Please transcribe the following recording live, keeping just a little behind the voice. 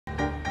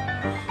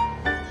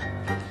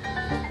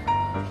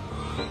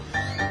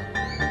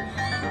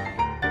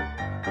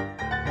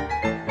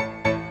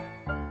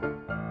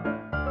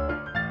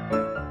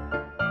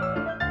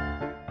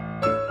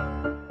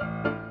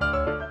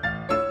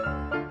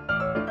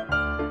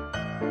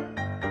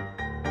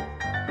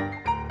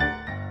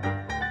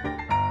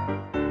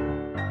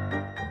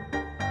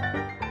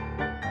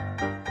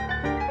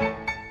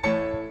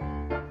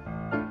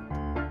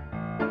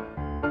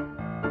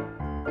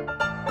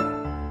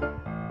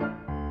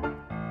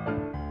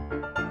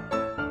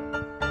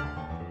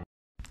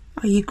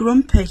Are you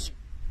grumpy?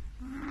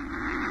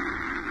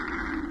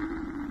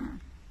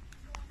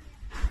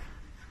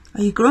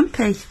 Are you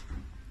grumpy?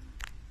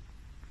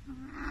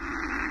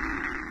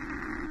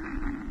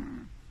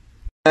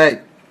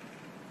 Hey!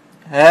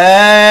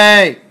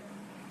 Hey!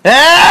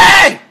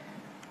 Hey!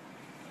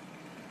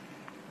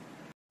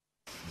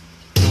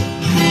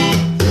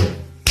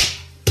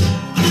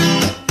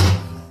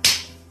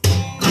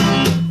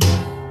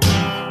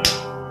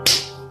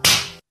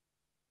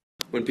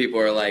 When people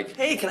are like,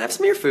 hey, can I have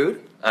some of your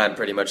food? I'm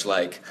pretty much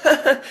like,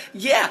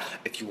 yeah,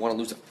 if you want to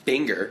lose a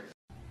finger.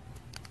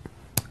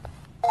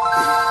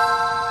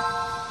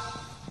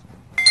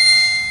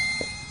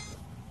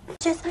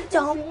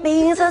 Don't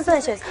be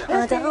suspicious.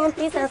 Don't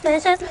be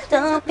suspicious.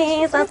 Don't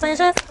be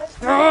suspicious.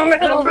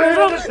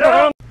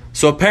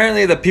 So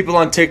apparently the people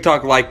on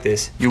TikTok like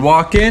this. You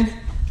walk in,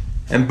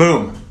 and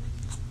boom,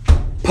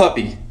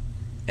 puppy.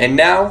 And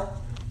now,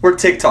 we're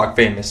TikTok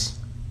famous.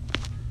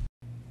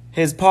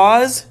 His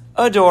paws,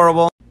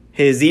 adorable.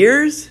 His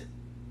ears,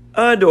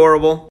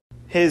 adorable.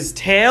 His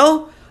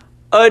tail,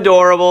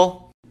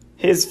 adorable.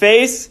 His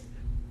face,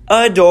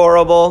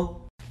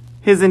 adorable.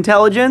 His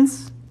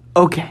intelligence,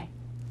 okay.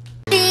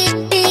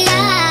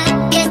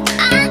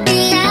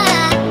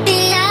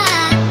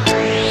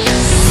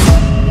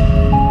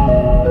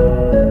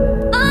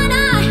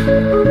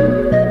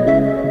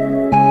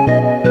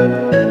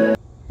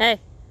 Hey.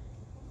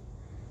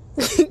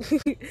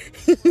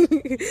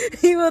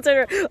 He will turn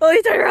around. Oh,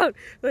 he turned around.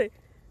 Wait.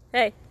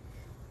 Hey.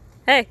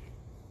 Hey.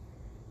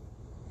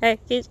 Hey,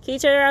 can you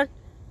turn around?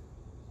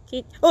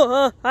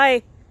 Oh,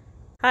 hi.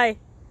 Hi.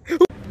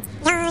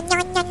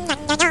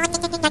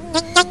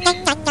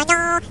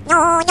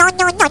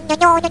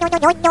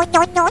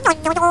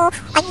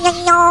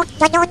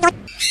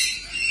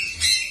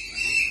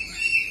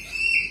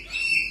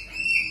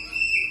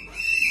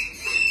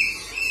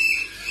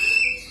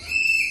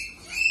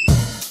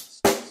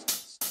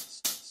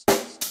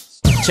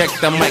 Check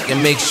the mic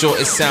and make sure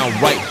it sound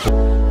right.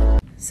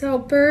 So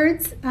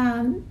birds,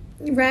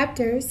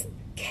 raptors,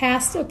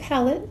 cast a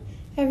pellet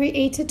every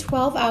 8 to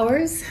 12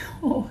 hours.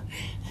 Oh,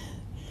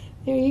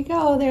 there you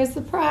go. There's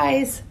the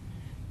prize.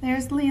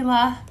 There's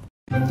Leela.